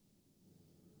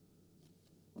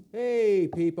Hey,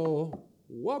 people.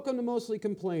 Welcome to Mostly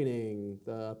Complaining,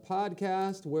 the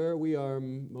podcast where we are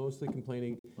mostly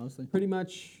complaining. Mostly. Pretty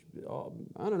much,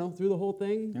 I don't know, through the whole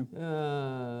thing,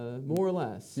 more or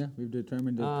less. Yeah, we've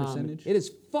determined a percentage. It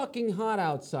is fucking hot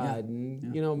outside. Yeah. And, Yeah.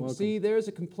 you know, Welcome. see, there's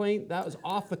a complaint that was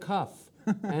off the cuff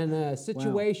and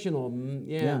situational. Wow.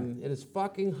 Yeah, it is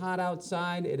fucking hot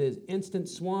outside. It is instant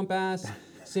swamp ass.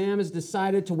 Sam has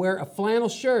decided to wear a flannel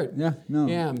shirt. Yeah, no.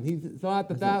 Yeah, he thought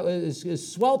that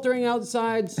is sweltering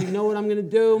outside, so you know what I'm going to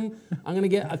do? I'm going to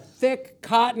get a thick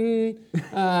cotton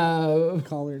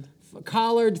collared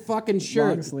fucking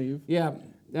shirt. Long sleeve. Yeah,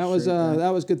 that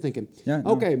was good thinking. Yeah.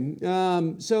 No.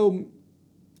 Okay, so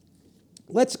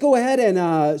let's go ahead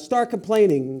and start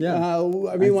complaining. Yeah.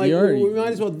 We might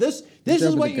as well. This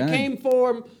is what you came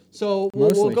for. So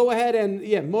we'll go ahead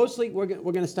and, mostly we're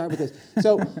going to start with this.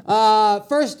 So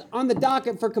first on the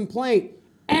docket for complaint,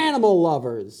 animal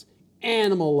lovers.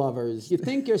 Animal lovers. You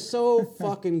think you're so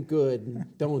fucking good,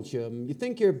 don't you? You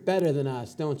think you're better than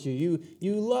us, don't you?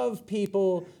 You love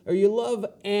people, or you love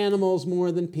animals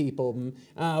more than people,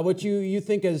 what you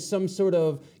think is some sort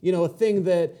of, a thing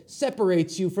that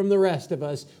separates you from the rest of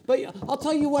us. But I'll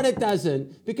tell you what it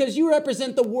doesn't, because you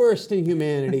represent the worst in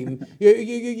humanity. You're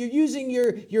using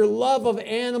your love of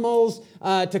animals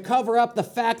to cover up the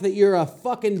fact that you're a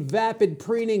fucking vapid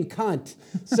preening cunt.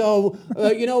 So,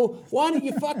 why don't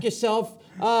you fuck yourself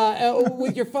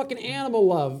with your fucking animal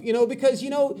love, because,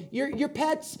 your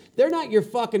pets, they're not your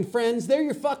fucking friends, they're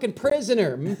your fucking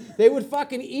prisoner. They would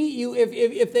fucking eat you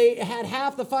if they had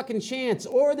half the fucking chance,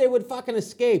 or they would fucking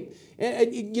escape.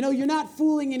 And you're not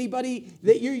fooling anybody,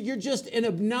 that you're just an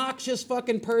obnoxious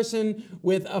fucking person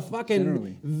with a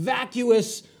fucking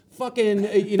vacuous fucking,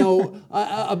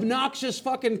 obnoxious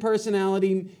fucking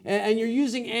personality, and you're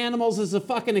using animals as a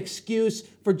fucking excuse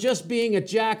for just being a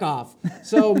jack-off.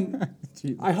 So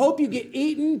I hope you get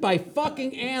eaten by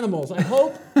fucking animals. I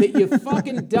hope that you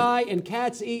fucking die and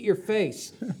cats eat your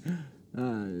face.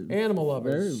 Animal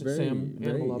lovers, Sam.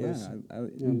 Animal lovers. Yeah,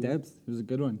 in depth. It was a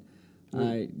good one.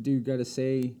 I do got to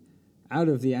say, out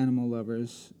of the animal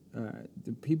lovers,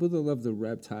 the people that love the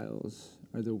reptiles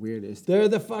are the weirdest. They're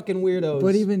the fucking weirdos.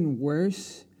 But even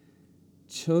worse,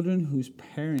 children whose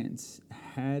parents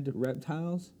had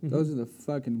reptiles, those are the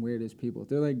fucking weirdest people.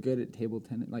 They're like good at table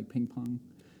tennis, like ping pong.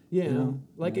 Yeah,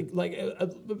 like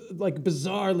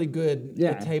bizarrely good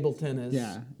at table tennis.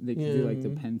 Yeah, they can do like the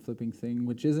pen flipping thing,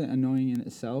 which isn't annoying in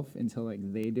itself until like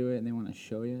they do it and they want to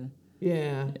show you.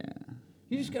 Yeah. Yeah.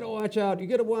 You just got to watch out. You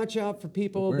got to watch out for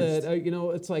people that,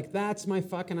 it's like, that's my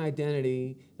fucking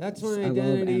identity. That's my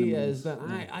identity is that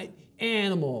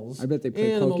animals. I bet they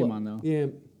play Pokemon, though. Yeah.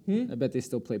 I bet they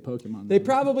still play Pokemon. They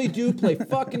probably do play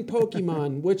fucking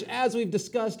Pokemon, which, as we've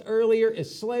discussed earlier,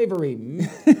 is slavery.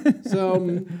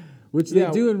 So... Which they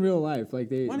do in real life, like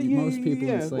most people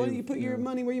enslave. Why don't you put your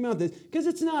money where your mouth is? Because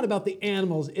it's not about the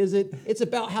animals, is it? It's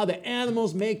about how the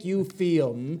animals make you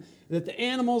feel. That the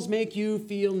animals make you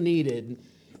feel needed.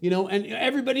 And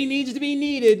everybody needs to be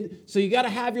needed, so you got to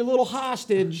have your little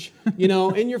hostage,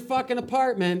 in your fucking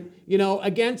apartment,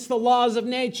 against the laws of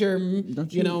nature.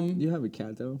 Don't you? You have a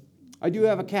cat, though. I do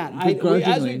have a cat.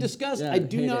 As we discussed, I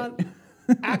do not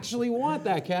actually want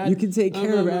that cat. You can take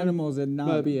care of animals and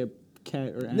not be a cat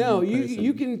or animal. No,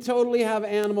 you can totally have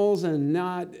animals and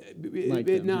not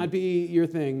be your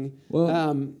thing. Well,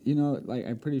 like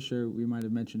I'm pretty sure we might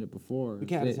have mentioned it before. The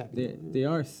cat is happy. They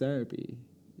are therapy.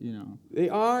 They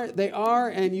are,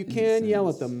 and you can yell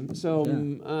at them. So,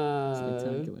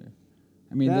 spectacular.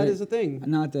 I mean, that is a thing.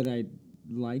 Not that I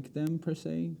like them per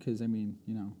se, because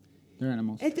they're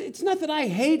animals. It's not that I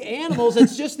hate animals.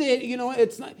 It's just that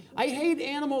it's not. I hate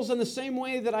animals in the same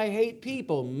way that I hate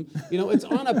people. It's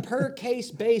on a per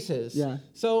case basis. Yeah.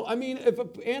 So I mean, if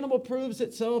an animal proves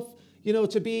itself,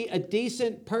 to be a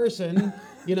decent person,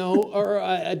 or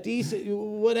a decent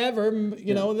whatever,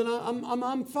 then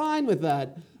I'm fine with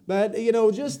that. But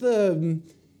just the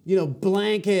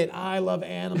blanket I love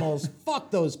animals.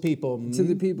 Fuck those people. To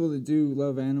the people that do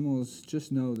love animals,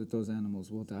 just know that those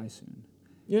animals will die soon.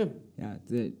 Yeah. Yeah.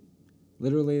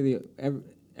 Literally,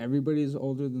 everybody's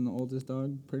older than the oldest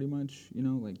dog, pretty much.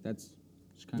 Like that's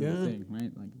just kind of a thing,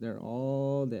 right? Like they're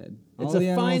all dead.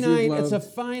 It's a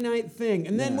finite thing.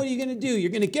 And then what are you going to do?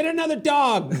 You're going to get another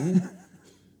dog.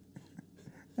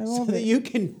 So that you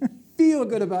can feel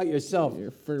good about yourself.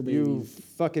 You're fur baby. You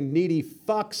fucking needy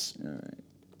fucks. All right.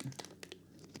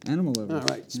 Animal lovers. All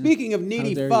right. Speaking of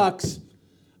needy fucks,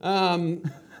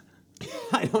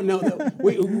 I don't know.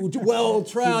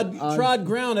 Trod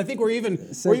ground. I think we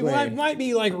might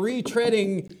be like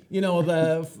retreading,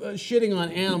 the shitting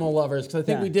on animal lovers, because I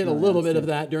think we did a little bit of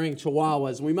that during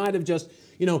Chihuahuas. We might have just,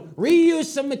 reused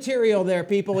some material there,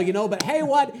 people, but hey,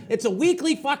 what? It's a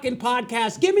weekly fucking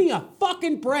podcast. Give me a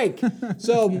fucking break.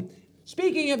 So,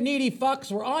 speaking of needy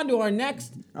fucks, we're on to our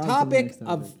next topic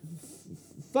of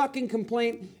fucking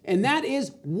complaint, and that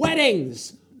is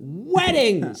weddings.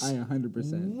 Weddings. I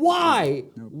 100%. Why?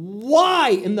 Nope. Why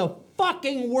in the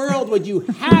fucking world would you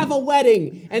have a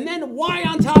wedding? And then why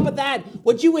on top of that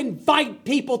would you invite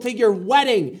people to your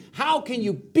wedding? How can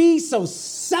you be so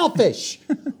selfish?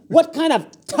 What kind of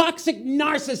toxic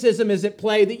narcissism is at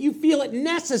play that you feel it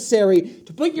necessary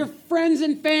to put your friends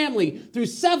and family through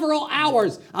several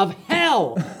hours of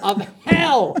hell,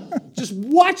 just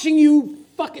watching you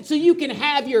fuck it so you can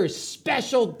have your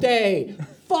special day?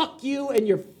 Fuck you and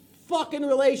your fucking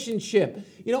relationship.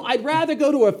 I'd rather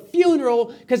go to a funeral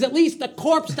because at least the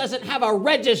corpse doesn't have a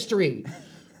registry.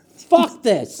 Fuck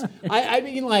this. I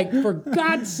mean, for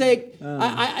God's sake,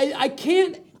 I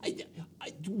can't.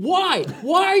 Why?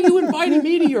 Why are you inviting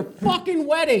me to your fucking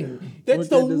wedding? That's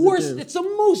the worst. It's the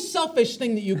most selfish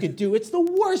thing that you could do. It's the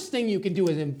worst thing you can do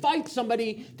is invite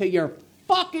somebody to your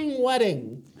fucking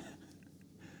wedding.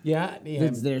 Yeah.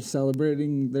 They're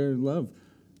celebrating their love,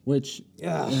 which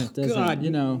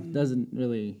doesn't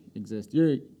really exist.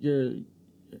 You're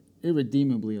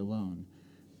irredeemably alone.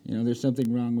 There's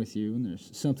something wrong with you, and there's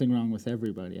something wrong with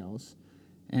everybody else,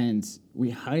 and we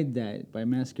hide that by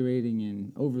masquerading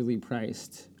in overly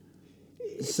priced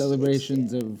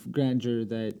celebrations of grandeur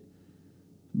that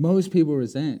most people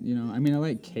resent. I mean, I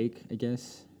like cake. I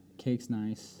guess cake's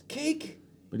nice. Cake.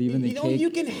 But even the cake... you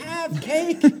can have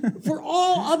cake for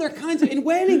all other kinds of... And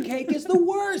wedding cake is the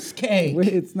worst cake.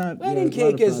 It's not... Wedding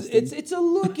cake is... It's a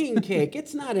looking cake.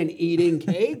 It's not an eating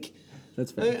cake.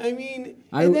 That's fair. I mean...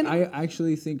 I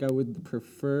actually think I would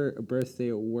prefer a birthday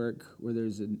at work where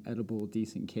there's an edible,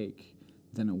 decent cake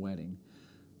than a wedding.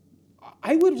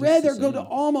 I would rather go to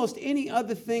almost any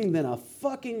other thing than a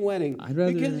fucking wedding. I'd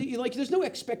rather... Because, there's no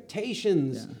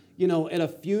expectations... at a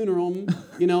funeral,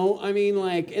 I mean,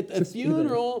 at a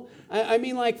funeral, I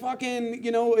mean, fucking,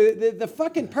 the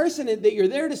fucking person that you're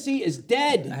there to see is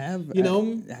dead.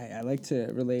 I like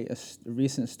to relate a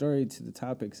recent story to the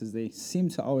topics as they seem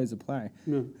to always apply.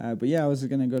 Yeah. I was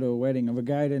going to go to a wedding of a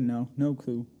guy I didn't know, no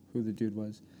clue who the dude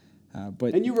was.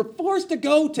 And you were forced to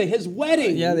go to his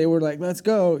wedding. Yeah, they were like, let's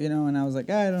go, and I was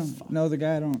like, I don't know the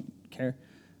guy, I don't care.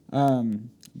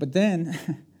 But then...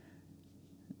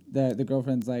 The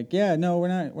girlfriend's like, yeah, no, we're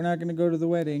not going to go to the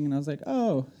wedding. And I was like,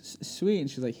 oh, sweet. And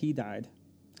she's like, he died.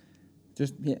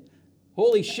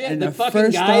 Holy shit, and the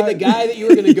fucking guy, the guy that you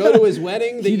were going to go to his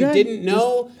wedding that you didn't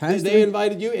know, because they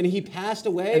invited you, and he passed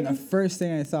away? And the first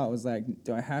thing I thought was like,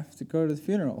 do I have to go to the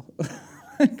funeral?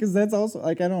 Because that's also,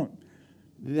 I don't.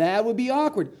 That would be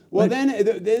awkward. Well,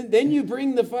 then you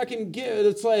bring the fucking gift.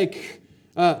 It's like...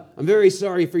 I'm very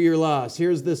sorry for your loss.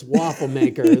 Here's this waffle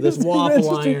maker, this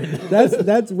waffle iron.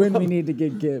 That's when we need to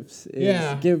get gifts.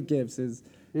 Give gifts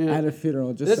at a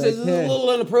funeral. Just this is a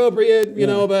little inappropriate,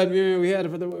 but we had it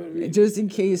for the... Just in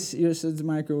case your son's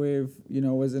microwave,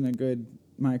 wasn't a good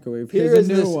microwave. Here's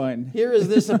a new one. Here is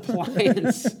this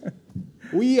appliance.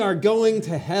 We are going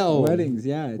to hell. Weddings,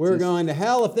 yeah. We're going to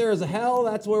hell. If there is a hell,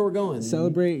 that's where we're going.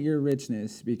 Celebrate your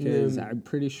richness, because I'm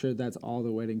pretty sure that's all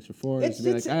the weddings are for. Is to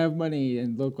be like, I have money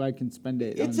and look, I can spend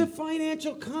it. It's a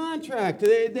financial contract.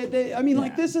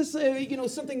 This is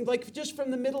something like just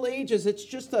from the Middle Ages. It's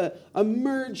just a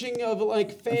merging of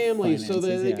families, so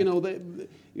that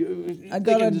I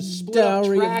got a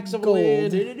dowry of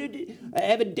gold. I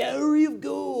have a dowry of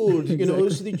gold,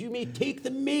 so that you may take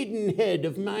the maidenhead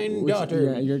of mine daughter.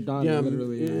 Yeah, your daughter,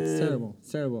 literally. Yeah. It's terrible.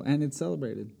 It's terrible. And it's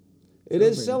celebrated. It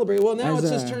is celebrated. Well, now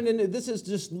it's just turned into, this is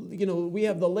just, we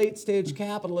have the late stage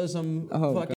capitalism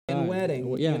fucking wedding.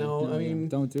 Well, I mean.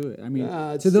 Don't do it. I mean,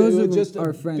 to those of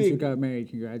our friends who got married,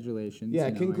 congratulations.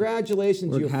 Yeah,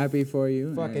 congratulations. We're happy for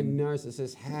you. Fucking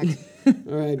narcissist hack.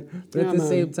 All right. But at the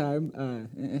same time,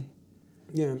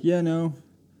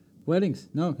 weddings.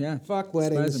 No, yeah. Fuck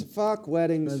weddings. Fuck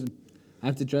weddings. I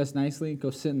have to dress nicely, go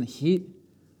sit in the heat.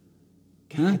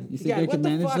 Huh? You think I can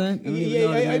manage that? I don't even know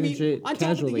how to manage it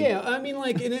casually.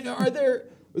 Are there,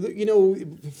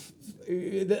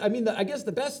 I guess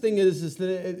the best thing is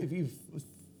that if you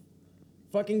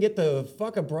fucking get to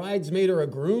fuck a bridesmaid or a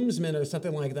groomsman or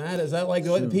something like that? Is that like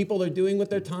what people are doing with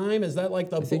their time? Is that like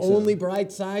the only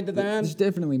bright side to that? There's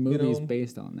definitely movies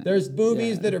based on that. There's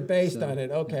movies that are based on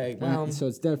it. Okay, well, so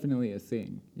it's definitely a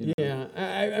thing. Yeah,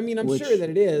 I mean, I'm sure that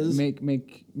it is.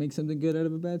 Make something good out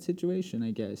of a bad situation,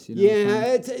 I guess.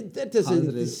 Yeah, that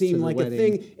doesn't seem like a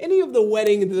thing. Any of the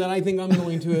weddings that I think I'm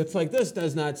going to, it's like this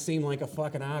does not seem like a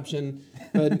fucking option.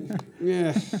 But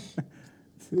yeah.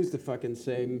 Who's to fucking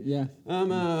say? Yeah.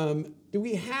 Do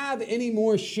we have any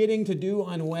more shitting to do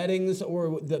on weddings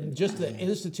or just the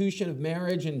institution of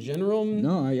marriage in general?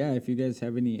 No, yeah. If you guys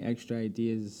have any extra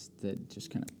ideas, that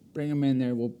just kind of bring them in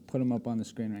there. We'll put them up on the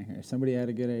screen right here. Somebody had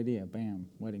a good idea. Bam.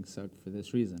 Wedding sucked for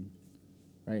this reason.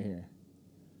 Right here.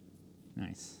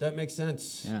 Nice. That makes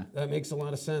sense. Yeah. That makes a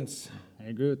lot of sense. I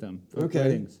agree with them. Fuck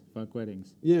weddings. Fuck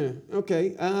weddings. Yeah.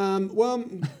 Okay. Well...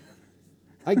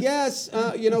 I guess,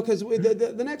 because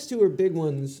the next two are big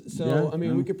ones. So, I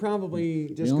mean, we could probably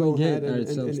just go ahead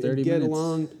and get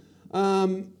along.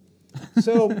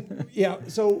 So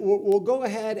we'll go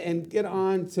ahead and get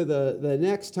on to the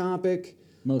next topic.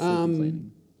 Mostly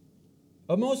complaining.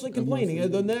 Mostly complaining.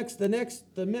 The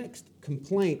next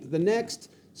complaint. The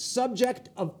next subject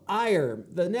of ire.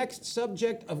 The next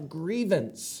subject of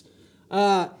grievance.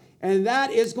 And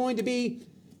that is going to be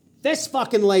this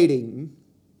fucking lady.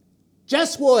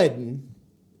 Jess Wood,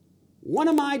 one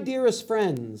of my dearest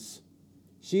friends,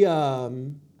 she brought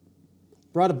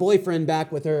a boyfriend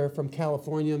back with her from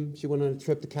California. She went on a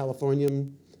trip to California,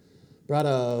 brought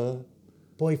a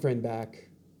boyfriend back.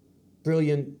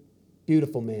 Brilliant,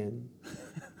 beautiful man.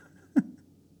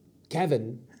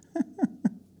 Kevin,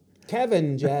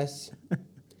 Jess.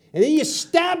 And then you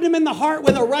stabbed him in the heart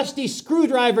with a rusty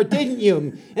screwdriver, didn't you?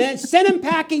 And then sent him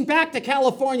packing back to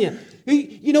California.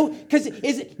 Because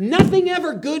is nothing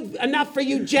ever good enough for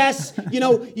you, Jess?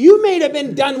 You may have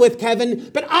been done with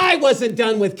Kevin, but I wasn't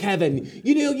done with Kevin.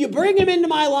 You bring him into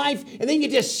my life, and then you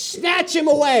just snatch him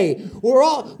away.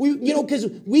 Because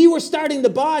we were starting to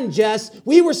bond, Jess.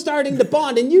 We were starting to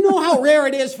bond, and you know how rare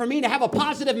it is for me to have a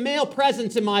positive male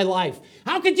presence in my life.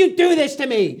 How could you do this to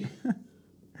me?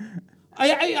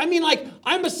 I mean, like,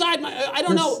 I'm beside my... I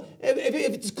don't know if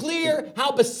it's clear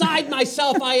how beside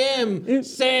myself I am,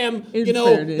 Sam.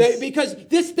 Because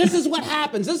this is what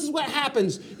happens. This is what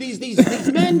happens.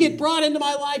 These men get brought into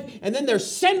my life, and then they're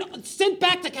sent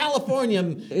back to California.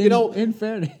 In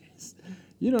fairness,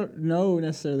 you don't know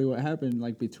necessarily what happened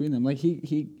like between them. Like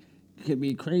he could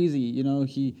be crazy.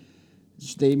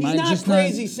 They might not just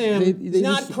crazy, not, Sam. They He's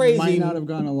not just crazy. Might not have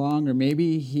gone along, or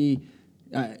maybe he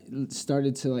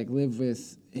started to like live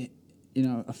with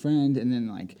a friend, and then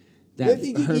like that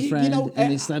her friend,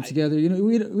 and they slept together.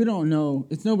 We don't know.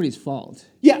 It's nobody's fault.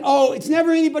 Yeah. Oh, it's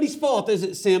never anybody's fault, is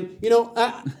it, Sam?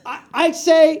 I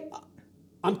say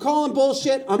I'm calling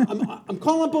bullshit. I'm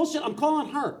calling bullshit. I'm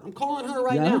calling her. I'm calling her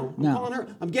right now. I'm calling her.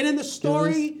 I'm getting the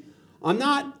story. I'm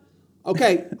not.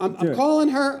 Okay. I'm calling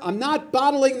her. I'm not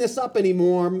bottling this up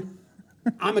anymore.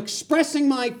 I'm expressing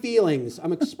my feelings.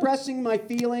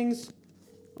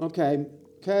 Okay,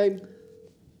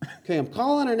 I'm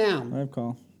calling her now. Live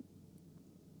call.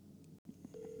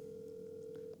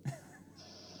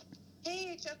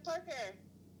 Hey, Chuck Parker.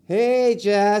 Hey,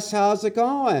 Jess, how's it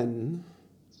going?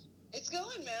 It's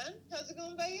going, man. How's it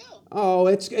going by you? Oh,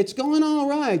 it's going all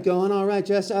right,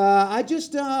 Jess. I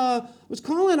just was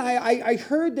calling. I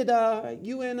heard that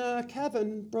you and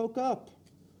Kevin broke up.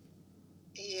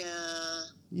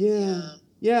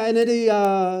 Yeah, and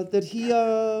that he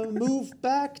moved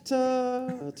back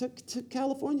to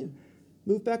California.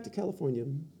 Moved back to California.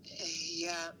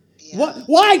 Yeah. What?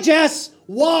 Why, Jess?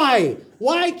 Why?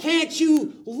 Why can't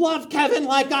you love Kevin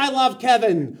like I love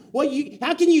Kevin?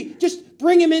 How can you just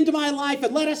bring him into my life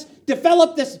and let us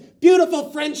develop this beautiful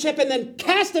friendship and then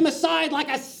cast him aside like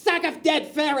a sack of dead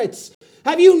ferrets?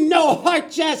 Have you no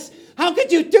heart, Jess? How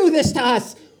could you do this to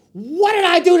us? What did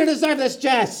I do to deserve this,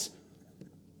 Jess?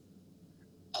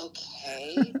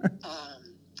 Okay.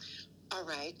 All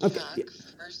right. Okay. Chuck,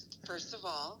 first of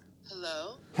all,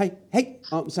 hello. Hey.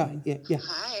 Oh, I'm sorry. Yeah.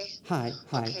 Hi.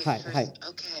 Hi.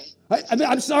 Okay.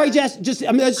 I'm sorry, Jess.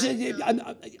 I know.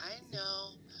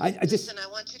 Listen, I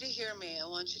want you to hear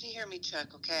me.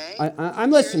 Chuck. Okay. I'm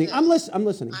listening. I'm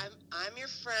listening. I'm your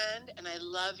friend, and I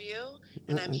love you,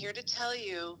 and I'm here to tell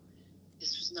you,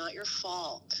 this was not your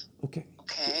fault. Okay.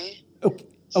 Okay.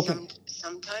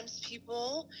 Sometimes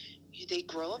people, they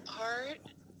grow apart.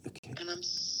 Okay. And I'm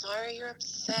sorry you're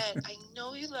upset. I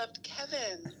know you loved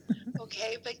Kevin,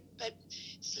 okay? But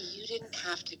see, you didn't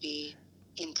have to be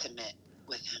intimate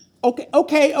with him.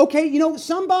 Okay.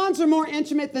 Some bonds are more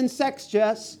intimate than sex,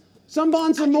 Jess. Some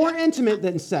bonds are more intimate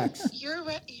than sex. You're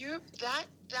right.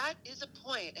 That is a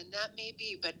point, and that may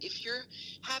be. But if you're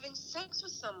having sex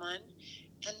with someone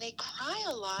and they cry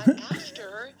a lot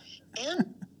after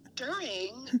and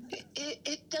during,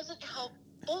 it doesn't help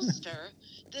bolster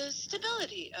the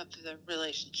stability of the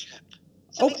relationship.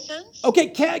 Does that make sense? Okay,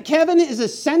 Kevin is a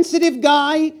sensitive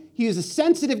guy. He is a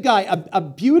sensitive guy, a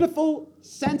beautiful,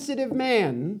 sensitive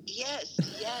man. Yes,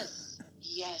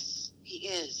 he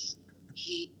is.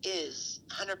 He is,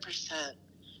 100%.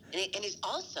 And he's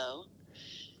also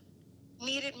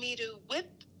needed me to whip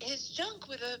his junk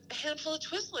with a handful of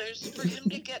Twizzlers for him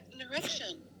to get an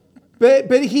erection. But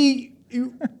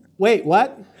wait,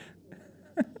 what?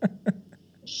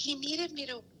 He needed me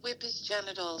to whip his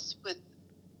genitals with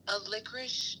a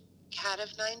licorice cat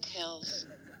of nine tails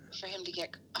for him to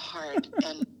get hard.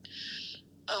 And,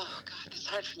 oh, God, it's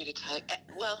hard for me to tell you.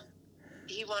 Well,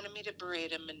 he wanted me to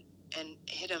berate him and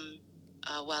hit him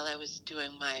while I was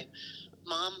doing my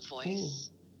mom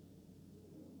voice.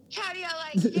 How do you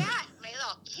like that, my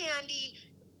little candy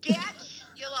bitch?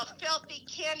 You little filthy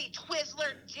candy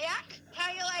Twizzler dick?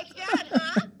 How you like that,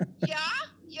 huh? Yeah?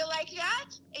 You like that?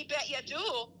 I bet you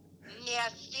do.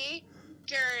 Nasty,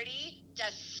 dirty,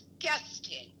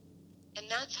 disgusting. And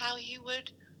that's how he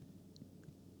would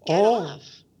get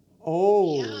off.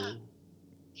 Oh.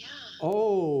 Yeah.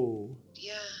 Oh.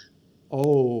 Yeah.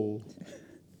 Oh.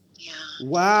 Yeah.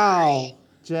 Wow. Sorry.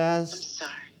 Jess. I'm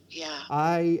sorry. Yeah.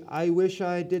 I wish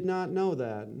I did not know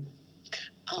that.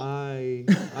 Oh.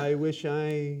 I wish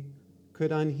I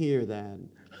could unhear that.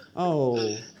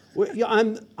 Oh. Well, yeah,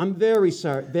 I'm very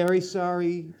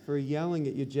sorry for yelling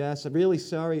at you, Jess. I'm really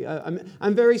sorry.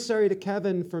 I'm very sorry to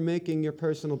Kevin for making your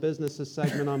personal business a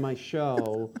segment on my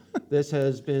show. This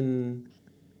has been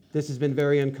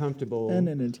very uncomfortable and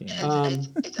entertaining.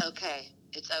 It's okay.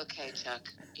 It's okay, Chuck.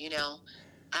 You know,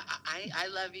 I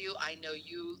love you. I know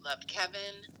you loved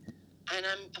Kevin, and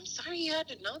I'm sorry you had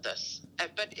to know this.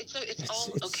 But it's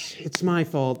all okay. It's my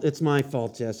fault. It's my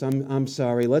fault, Jess. I'm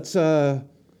sorry. Let's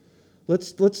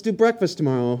do breakfast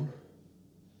tomorrow.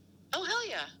 Oh, hell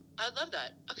yeah. I'd love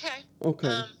that. Okay.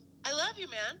 Okay. I love you,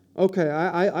 man. Okay,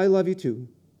 I love you too.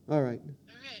 All right.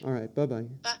 All right. Bye-bye.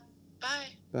 Bye.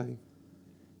 Bye.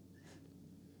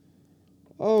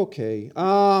 Okay.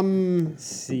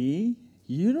 See?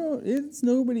 It's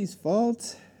nobody's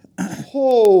fault.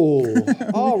 Oh,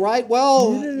 all right.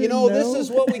 Well, know. This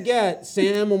is what we get,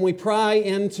 Sam, when we pry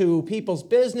into people's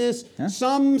business. Huh?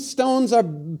 Some stones are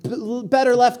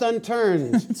better left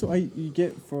unturned. That's what you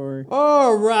get for...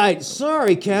 All right.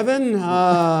 Sorry, Kevin.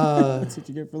 That's what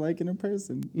you get for liking a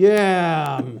person.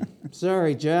 Yeah.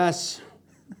 Sorry, Jess.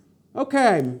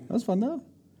 Okay. That was fun, though.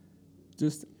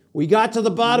 We got to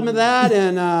the bottom of that,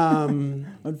 and...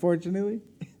 Unfortunately.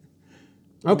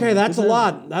 Okay, that's a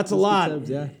lot. That's a lot. Times,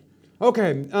 yeah.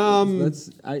 Okay.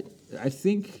 I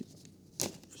think,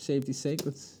 for safety's sake,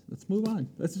 let's move on.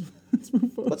 Let's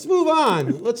move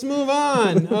on. Let's move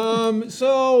on.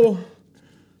 So,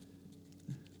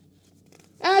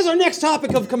 as our next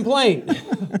topic of complaint.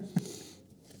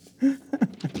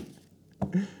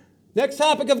 Next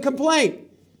topic of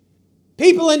complaint.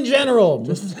 People in general.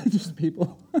 Just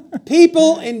people.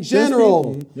 People in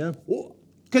general. People. Yeah.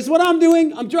 Because what I'm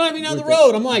doing, I'm driving down the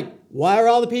road. I'm like, why are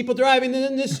all the people driving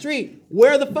in this street?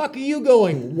 Where the fuck are you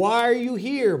going? Why are you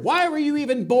here? Why were you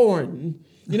even born?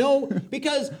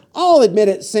 Because I'll admit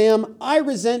it, Sam, I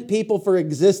resent people for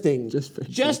existing.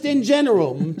 Just in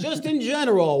general.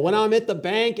 When I'm at the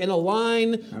bank in a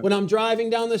line, when I'm driving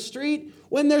down the street,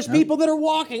 when there's people that are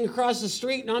walking across the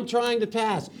street and I'm trying to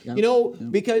pass.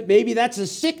 Because maybe that's a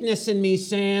sickness in me,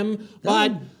 Sam,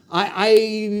 but...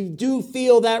 I do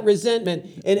feel that resentment,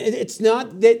 and it's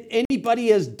not that anybody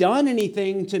has done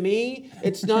anything to me.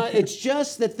 It's not. It's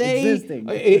just that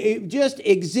they just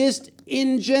exist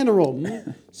in general.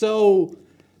 So,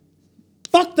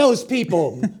 fuck those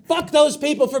people. Fuck those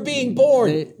people for being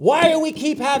born. Why do we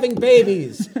keep having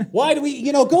babies? Why do we,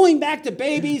 going back to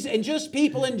babies and just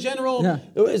people in general? Yeah.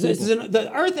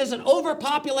 The earth is an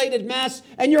overpopulated mess,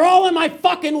 and you're all in my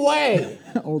fucking way.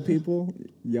 Old people.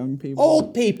 Young people.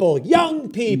 Old people,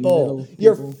 young people,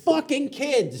 your fucking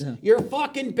kids, your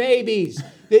fucking babies,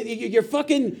 your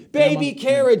fucking baby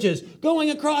carriages going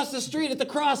across the street at the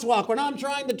crosswalk when I'm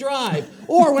trying to drive.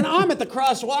 Or when I'm at the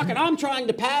crosswalk and I'm trying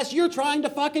to pass, you're trying to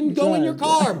fucking go in your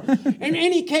car. In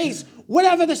any case,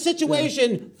 whatever the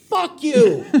situation, fuck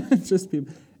you. It's just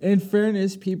people. In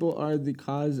fairness, people are the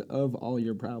cause of all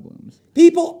your problems.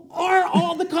 People are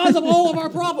all the cause of all of our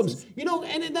problems.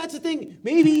 And that's the thing.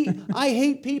 Maybe I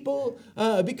hate people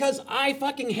because I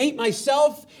fucking hate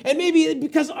myself, and maybe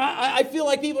because I feel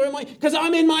like people are in my, because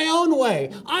I'm in my own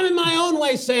way. I'm in my own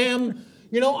way, Sam.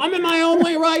 You know, I'm in my own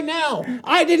way right now.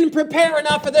 I didn't prepare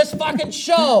enough for this fucking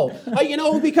show. You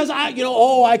know, because I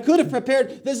could have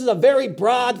prepared. This is a very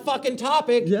broad fucking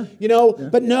topic. Yeah. You know,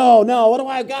 but no, what do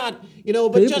I got? You know,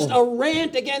 but just a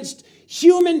rant against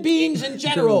human beings in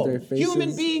general.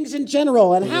 Human beings in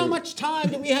general. And how much time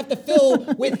do we have to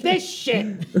fill with this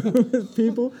shit? With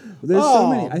people? There's so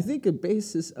many. I think a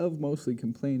basis of mostly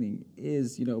complaining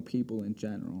is, you know, people in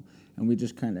general. And we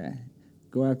just kind of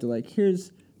go after, like,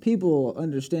 here's... People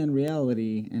understand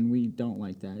reality, and we don't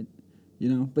like that, you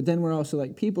know? But then we're also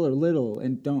like, people are little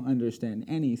and don't understand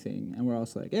anything, and we're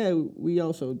also like, yeah, we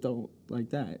also don't like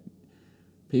that.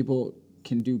 People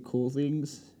can do cool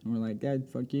things, and we're like, God,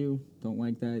 fuck you, don't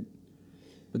like that.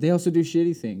 But they also do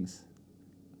shitty things,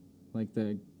 like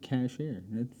the cashier.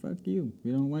 Fuck you,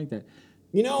 we don't like that.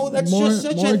 You know, that's just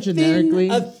such a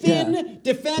thin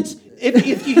defense.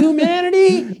 If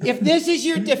humanity, if this is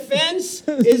your defense,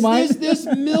 is this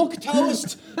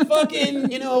milquetoast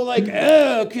fucking, you know, like,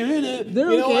 I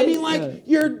mean, like,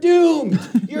 you're doomed.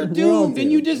 You're doomed,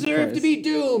 and you deserve to be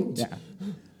doomed. Yeah.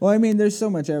 Well, I mean, there's so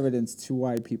much evidence to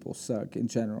why people suck in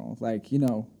general. Like, you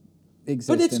know,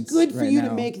 but it's good for you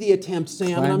to make the attempt,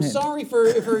 Sam. And I'm sorry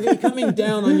for coming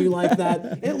down on you like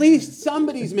that. At least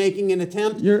somebody's making an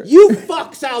attempt. You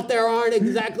fucks out there aren't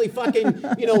exactly fucking,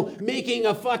 you know, making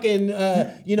a fucking,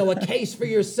 you know, a case for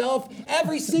yourself.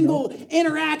 Every single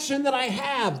interaction that I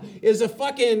have is a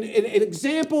fucking an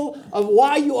example of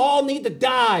why you all need to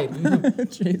die.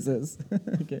 Jesus,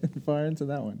 getting far into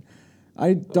that one.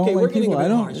 I don't like people. I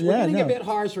don't. Harsh. We're getting a bit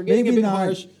harsh. We're getting a bit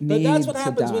harsh. But that's what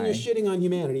happens when you're shitting on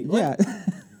humanity. What?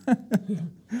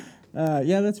 Yeah.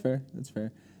 Yeah, that's fair. That's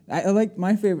fair. I like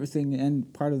my favorite thing,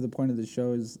 and part of the point of the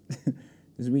show is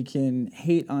we can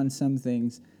hate on some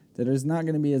things that is not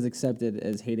going to be as accepted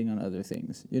as hating on other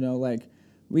things. You know, like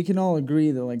we can all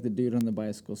agree that like the dude on the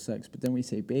bicycle sucks, but then we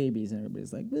say babies, and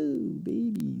everybody's like, "Woo,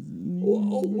 babies!"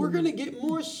 We're gonna get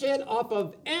more shit off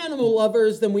of animal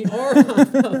lovers than we are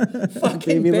off of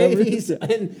fucking babies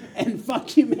and fuck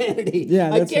humanity.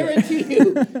 Yeah, I guarantee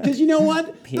you. Because you know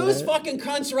what? Those fucking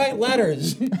cunts write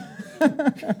letters.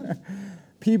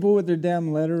 People with their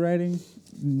damn letter writing,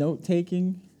 note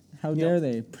taking. How dare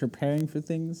they? Preparing for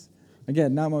things.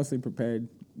 Again, not mostly prepared.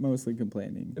 Mostly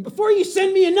complaining. And before you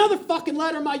send me another fucking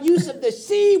letter, my use of the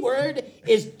C word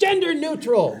is gender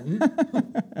neutral.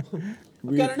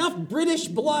 I've got enough British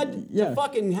blood to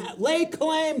fucking lay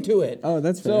claim to it. Oh,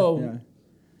 that's fair. So,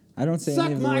 I don't say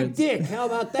any of the words. Suck my dick. How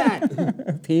about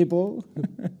that? People.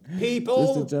 People.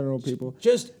 Just in general, people.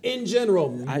 Just in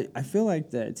general. I feel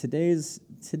like that today's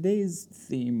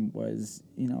theme was,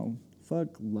 you know, fuck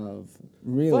love.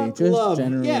 Really, fuck just love.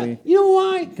 Generally. Yeah. You know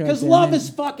why? Because love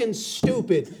is fucking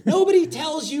stupid. Nobody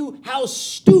tells you how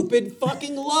stupid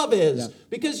fucking love is. Yeah.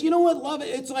 Because you know what love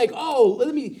is? It's like, oh,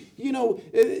 let me, you know,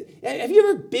 have you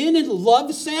ever been in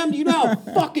love, Sam? Do you know how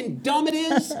fucking dumb it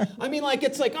is? I mean, like,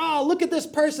 it's like, oh, look at this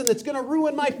person that's going to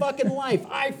ruin my fucking life.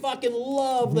 I fucking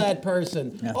love that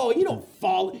person. Yeah. Oh, you don't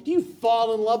fall. Do you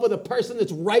fall in love with a person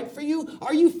that's right for you?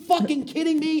 Are you fucking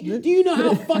kidding me? Do you know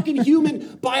how fucking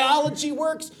human biology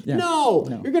works? Yeah. No.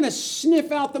 You're going to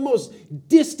sniff out the most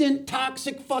distant,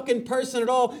 toxic fucking person at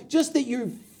all just that your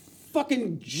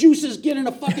fucking juices get in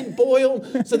a fucking boil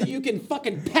so that you can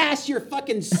fucking pass your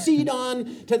fucking seed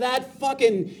on to that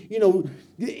fucking, you know,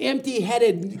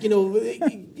 empty-headed, you know,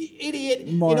 idiot,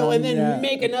 Moron, you know, and then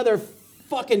make another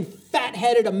fucking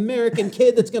fat-headed American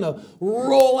kid that's going to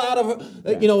roll out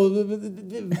of, you know,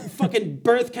 the fucking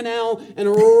birth canal and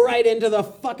right into the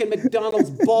fucking McDonald's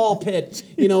ball pit,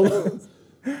 you know.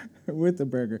 With the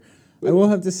burger. I will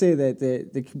have to say that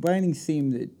the combining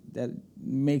theme that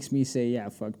makes me say, yeah,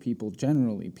 fuck people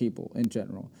in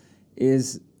general,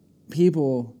 is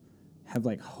people have,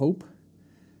 like, hope,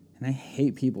 and I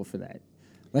hate people for that.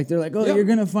 Like, they're like, oh, you're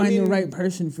going to find the right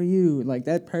person for you. Like,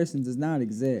 that person does not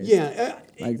exist. Yeah.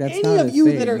 Like, that's any not of a you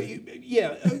thing. that are,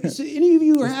 so any of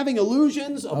you are having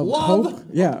illusions of love, hope?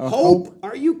 Yeah, hope.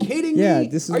 Are you kidding me? Yeah,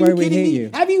 this is why we hate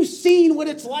you. Have you seen what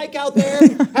it's like out there?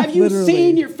 Have you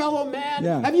seen your fellow man?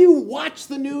 Yeah. Have you watched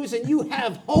the news and you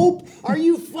have hope? Are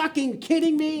you fucking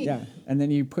kidding me? Yeah, and then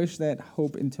you push that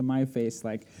hope into my face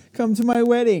like, come to my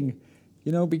wedding.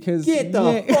 You know, because... Get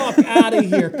the fuck out of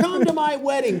here. Come to my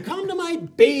wedding. Come to my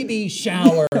baby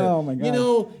shower. Oh, my God. You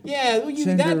know,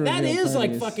 that is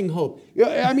like fucking hope.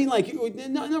 I mean, like,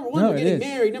 number one, we're getting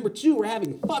married. Number two, we're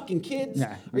having fucking kids.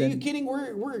 Yeah, Are you kidding?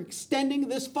 We're extending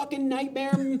this fucking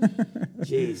nightmare.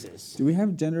 Jesus. Do we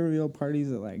have gender reveal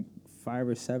parties at, like, 5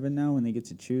 or 7 now when they get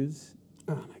to choose.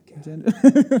 Oh my God. Gender.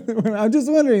 I'm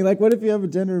just wondering, like, what if you have a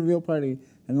gender reveal party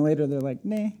and later they're like,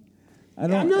 nah. I'm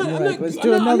not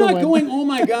going, oh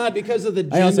my God, because of the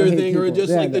gender thing or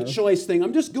just the choice thing.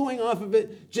 I'm just going off of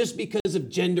it just because of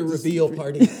gender reveal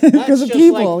party. Because of just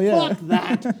people, fuck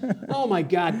that. Oh my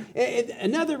God.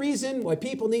 Another reason why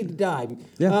people need to die.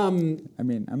 Yeah. I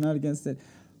mean, I'm not against it.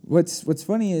 What's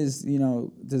funny is,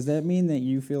 does that mean that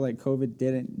you feel like COVID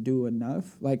didn't do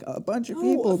enough? Like a bunch of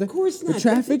people. Of course not. The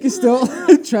traffic is still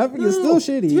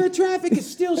shitty. The traffic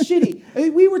is still shitty. I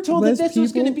mean, we were told that this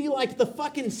was going to be like The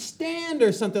fucking Stand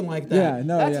or something like that. Yeah,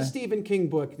 no, that's a Stephen King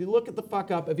book. You look at the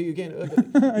fuck up if you can.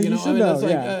 You should know.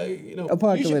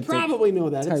 You should probably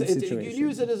know that. You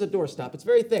use it as a doorstop. It's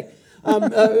very thick.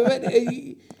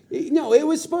 It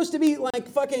was supposed to be like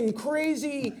fucking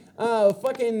crazy.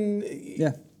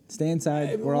 Yeah. Stay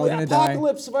inside. We're all gonna die.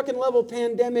 Apocalypse fucking level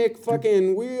pandemic.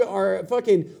 Fucking we are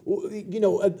fucking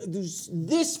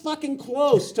this fucking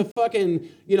close to fucking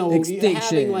extinction.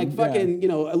 Having like fucking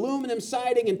aluminum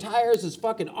siding and tires as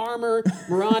fucking armor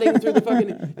marauding through the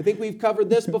fucking. I think we've covered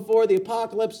this before. The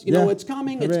apocalypse. It's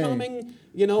coming. Hooray. It's coming.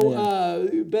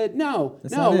 But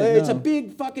it's a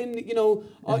big fucking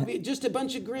just a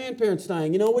bunch of grandparents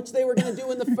dying. Which they were gonna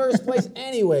do in the first place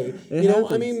anyway.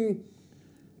 Happens. I mean.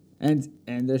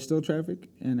 And there's still traffic,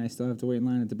 and I still have to wait in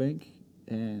line at the bank,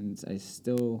 and I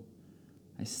still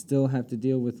have to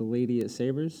deal with the lady at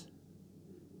Sabres.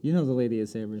 You know the lady at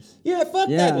Sabres. Yeah, fuck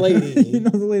that lady. You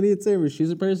know the lady at Sabres. She's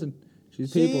a person.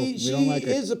 She's people. We don't like her.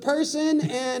 She is a person,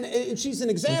 and she's an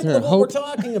example of what we're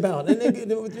talking about.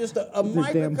 And just a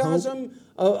microcosm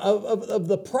of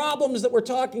the problems that we're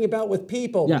talking about with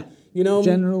people. Yeah.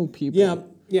 General people.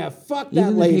 Yeah. Fuck Even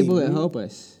that lady. the people that help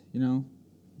us. You're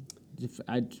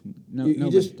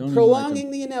just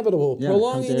prolonging the inevitable. Yeah,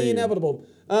 prolonging the inevitable.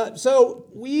 So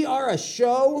we are a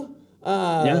show.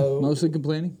 Mostly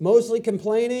complaining.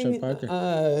 Chuck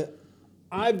Parker.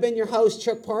 I've been your host,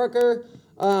 Chuck Parker.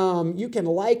 You can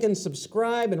like and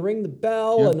subscribe and ring the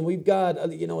bell, and we've got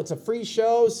it's a free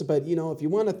show. So, but if you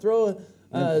want to throw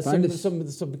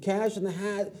some cash in the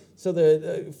hat, so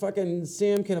the fucking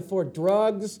Sam can afford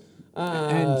drugs.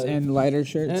 And lighter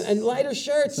shirts. And lighter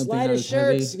shirts. Something lighter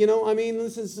shirts. heavy.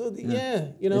 This is what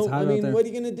are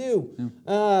you going to do?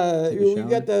 Yeah. We've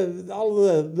got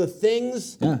all the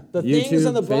things. Yeah. The YouTube, things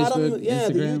on the bottom. Facebook, Yeah,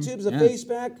 Instagram. the YouTubes, the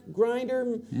Facebook,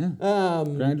 Grindr. Yeah.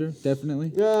 Grindr, definitely.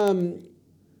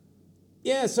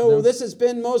 This has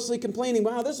been mostly complaining.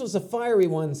 Wow, this was a fiery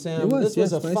one, Sam. This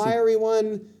was a spicy. Fiery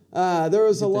one. There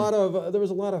was a lot of hate.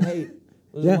 There's a lot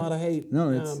of hate.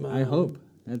 No, it's I hope.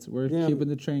 We're keeping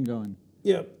the train going.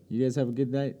 Yep. You guys have a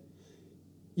good night.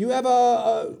 You have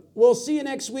we'll see you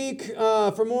next week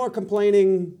for more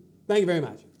complaining. Thank you very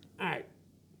much.